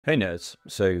Hey nerds,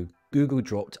 so Google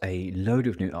dropped a load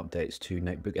of new updates to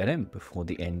NotebookLM before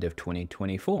the end of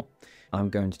 2024.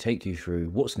 I'm going to take you through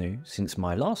what's new since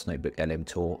my last NotebookLM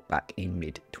tour back in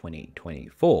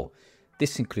mid-2024.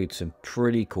 This includes some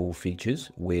pretty cool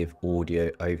features with audio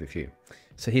overview.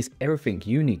 So here's everything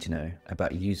you need to know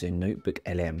about using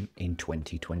NotebookLM in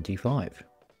 2025.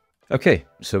 Okay,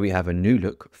 so we have a new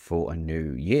look for a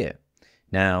new year.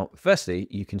 Now, firstly,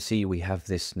 you can see we have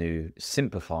this new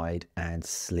simplified and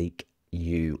sleek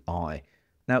UI.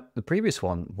 Now, the previous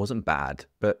one wasn't bad,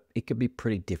 but it could be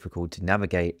pretty difficult to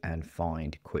navigate and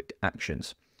find quick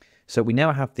actions. So we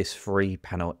now have this free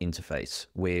panel interface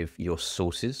with your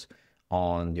sources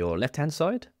on your left-hand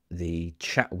side, the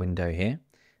chat window here,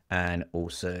 and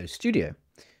also Studio.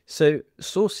 So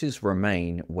sources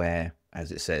remain where,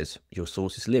 as it says, your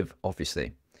sources live,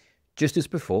 obviously. Just as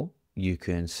before, you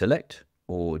can select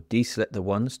or deselect the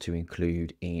ones to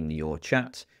include in your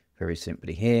chat very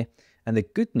simply here. And the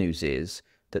good news is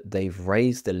that they've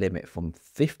raised the limit from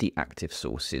 50 active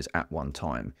sources at one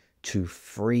time to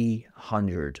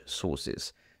 300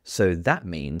 sources. So that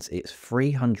means it's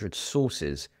 300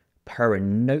 sources per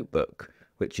notebook,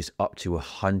 which is up to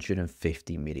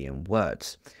 150 million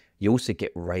words. You also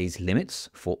get raised limits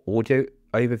for audio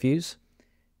overviews,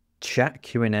 chat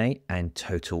Q&A, and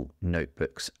total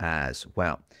notebooks as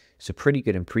well. So pretty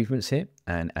good improvements here.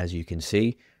 And as you can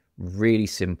see, really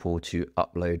simple to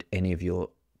upload any of your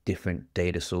different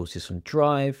data sources from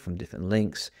Drive, from different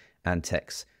links and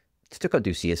text. Still can't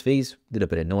do CSVs, a little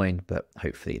bit annoying, but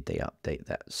hopefully they update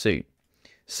that soon.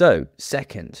 So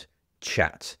second,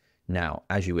 chat. Now,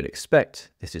 as you would expect,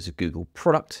 this is a Google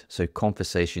product, so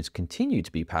conversations continue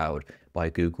to be powered by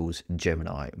Google's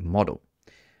Gemini model.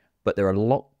 But they're a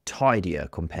lot tidier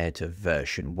compared to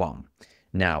version 1.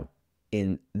 Now,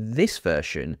 in this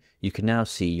version, you can now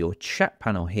see your chat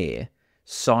panel here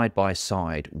side by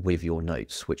side with your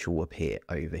notes, which will appear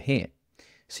over here.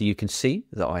 So you can see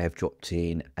that I have dropped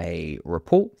in a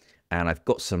report and I've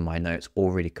got some of my notes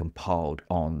already compiled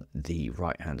on the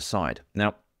right-hand side.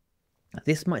 Now,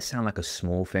 this might sound like a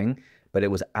small thing, but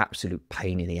it was an absolute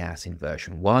pain in the ass in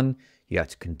version 1. You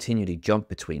had to continually jump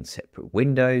between separate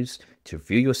windows to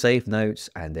view your saved notes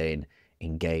and then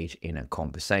engage in a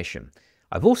conversation.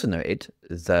 I've also noted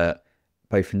that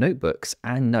both notebooks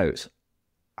and notes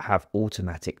have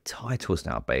automatic titles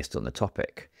now based on the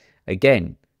topic.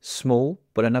 Again, small,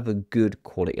 but another good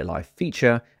quality of life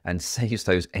feature and saves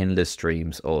those endless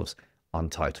streams of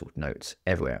untitled notes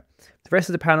everywhere. The rest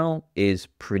of the panel is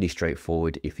pretty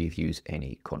straightforward if you've used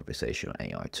any conversational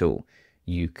AI tool.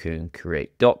 You can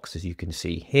create docs, as you can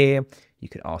see here. You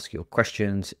can ask your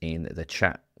questions in the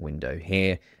chat window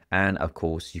here. And of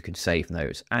course, you can save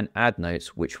notes and add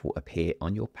notes, which will appear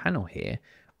on your panel here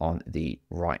on the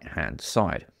right-hand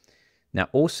side. Now,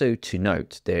 also to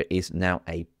note, there is now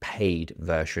a paid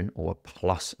version or a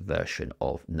plus version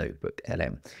of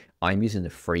NotebookLM. I'm using the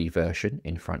free version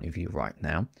in front of you right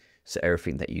now. So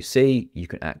everything that you see, you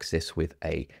can access with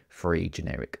a free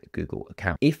generic Google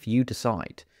account. If you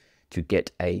decide to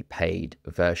get a paid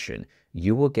version,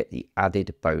 you will get the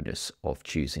added bonus of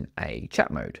choosing a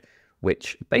chat mode,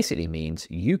 which basically means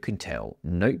you can tell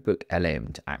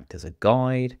NotebookLM to act as a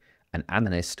guide, an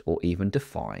analyst, or even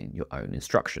define your own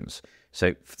instructions.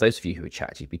 So for those of you who are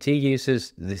ChatGPT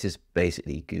users, this is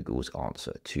basically Google's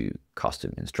answer to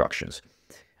custom instructions.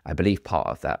 I believe part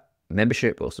of that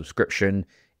membership or subscription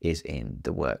is in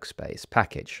the workspace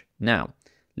package. Now,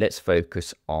 let's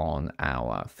focus on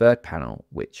our third panel,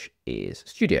 which is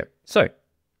Studio. So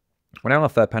we're now on our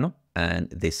third panel, and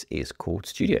this is called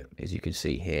Studio, as you can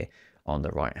see here on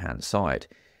the right-hand side.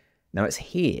 Now, it's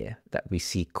here that we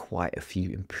see quite a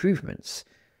few improvements.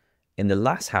 In the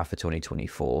last half of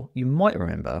 2024, you might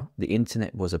remember the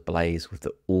internet was ablaze with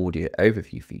the audio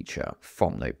overview feature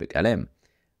from NotebookLM.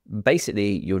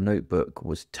 Basically, your notebook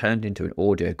was turned into an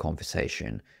audio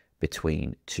conversation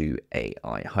between two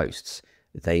AI hosts.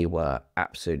 They were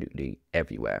absolutely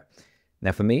everywhere.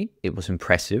 Now, for me, it was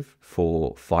impressive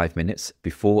for 5 minutes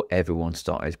before everyone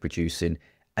started producing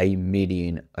 1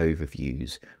 million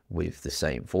overviews with the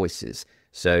same voices.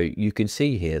 So you can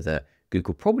see here that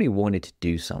Google probably wanted to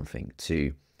do something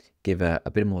to give a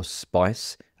bit more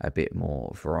spice, a bit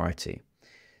more variety.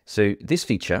 So this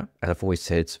feature, as I've always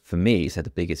said, for me, has had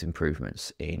the biggest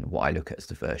improvements in what I look at as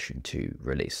the version 2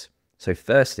 release. So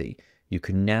firstly, you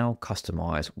can now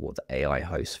customize what the AI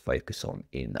hosts focus on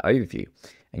in the overview.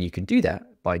 And you can do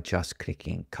that by just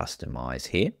clicking customize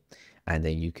here. And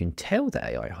then you can tell the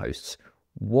AI hosts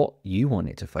what you want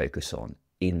it to focus on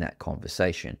in that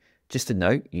conversation. Just a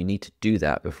note, you need to do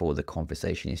that before the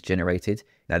conversation is generated.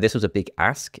 Now, this was a big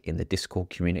ask in the Discord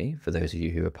community for those of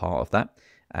you who are part of that.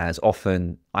 as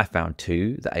often I found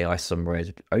too that AI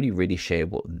summaries only really share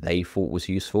what they thought was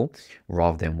useful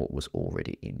rather than what was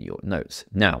already in your notes.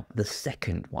 Now, the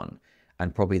second one,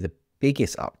 and probably the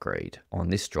biggest upgrade on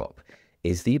this drop,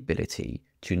 is the ability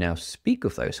to now speak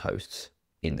of those hosts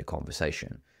in the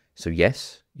conversation. So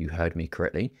yes, you heard me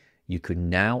correctly. You can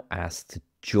now ask to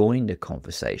join the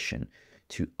conversation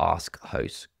to ask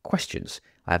hosts questions.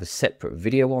 I have a separate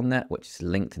video on that, which is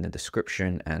linked in the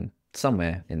description, and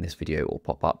somewhere in this video it will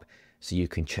pop up so you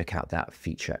can check out that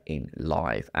feature in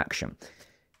live action.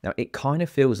 Now, it kind of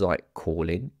feels like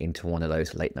calling into one of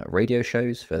those late night radio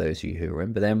shows for those of you who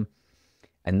remember them.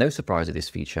 And no surprise with this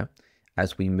feature,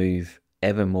 as we move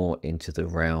ever more into the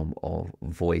realm of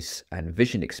voice and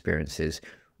vision experiences,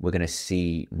 we're going to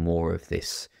see more of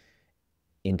this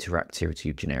interactivity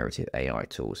of generative AI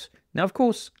tools. Now, of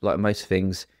course, like most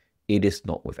things, it is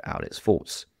not without its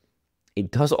faults. It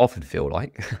does often feel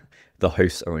like the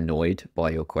hosts are annoyed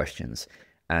by your questions.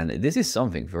 And this is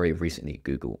something very recently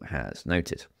Google has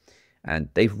noted. And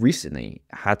they've recently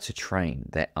had to train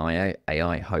their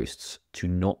AI hosts to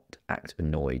not act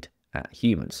annoyed at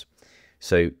humans.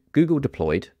 So Google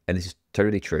deployed, and this is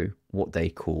totally true, what they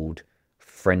called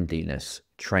friendliness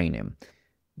training.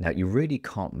 Now, you really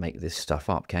can't make this stuff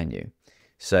up, can you?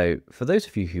 So for those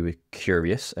of you who are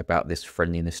curious about this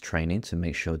friendliness training to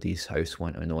make sure these hosts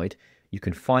weren't annoyed, you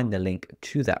can find the link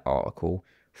to that article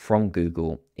from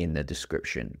Google in the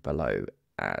description below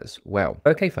as well.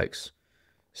 Okay, folks.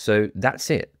 So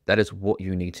that's it. That is what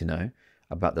you need to know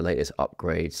about the latest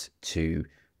upgrades to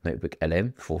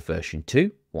NotebookLM for version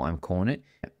 2, what I'm calling it.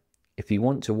 If you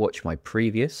want to watch my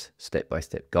previous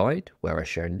step-by-step guide where I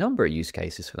share a number of use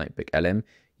cases for NotebookLM,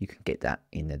 you can get that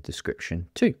in the description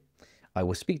too. I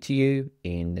will speak to you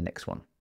in the next one.